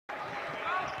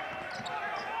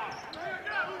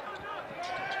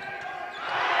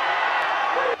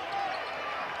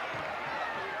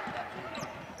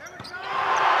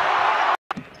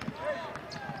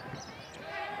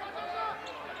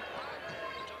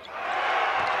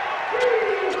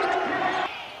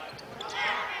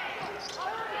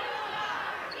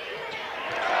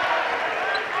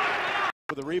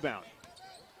rebound.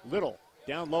 Little,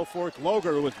 down low for it.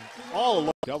 Gloger, who was all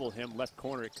alone. Double him, left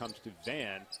corner, it comes to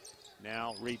Van.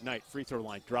 Now Reed Knight, free throw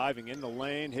line, driving in the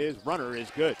lane. His runner is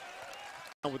good.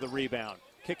 With the rebound.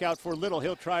 Kick out for Little,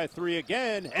 he'll try a three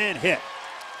again, and hit.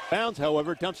 Bounds,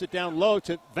 however, dumps it down low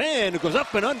to Van, who goes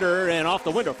up and under, and off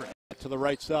the window for to the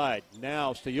right side.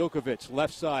 Now Stojakovic,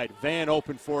 left side. Van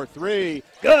open for three.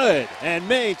 Good! And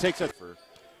Maine takes it for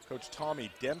Coach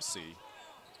Tommy Dempsey.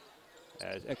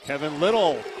 As Kevin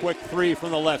Little, quick three from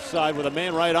the left side with a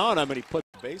man right on him, and he put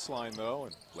Baseline, though,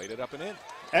 and laid it up and in.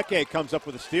 Eke comes up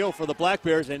with a steal for the Black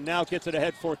Bears, and now gets it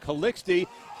ahead for Calixte.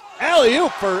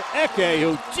 Alley-oop for Eke,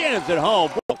 who jams it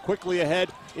home. Quickly ahead,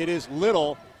 it is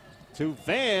Little to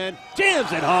Van,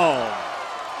 jams it home.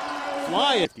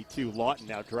 Fly 52, Lawton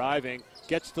now driving,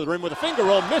 gets to the rim with a finger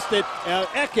roll, missed it.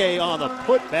 Eke on the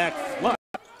putback flush.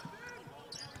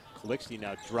 Calixte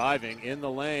now driving in the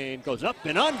lane, goes up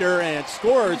and under, and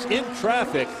scores in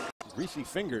traffic. Greasy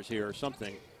fingers here or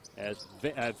something, as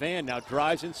Van now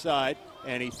drives inside,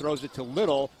 and he throws it to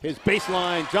Little. His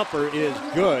baseline jumper is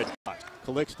good.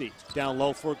 Calixte down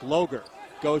low for Gloger,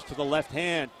 goes to the left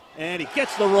hand, and he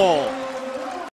gets the roll.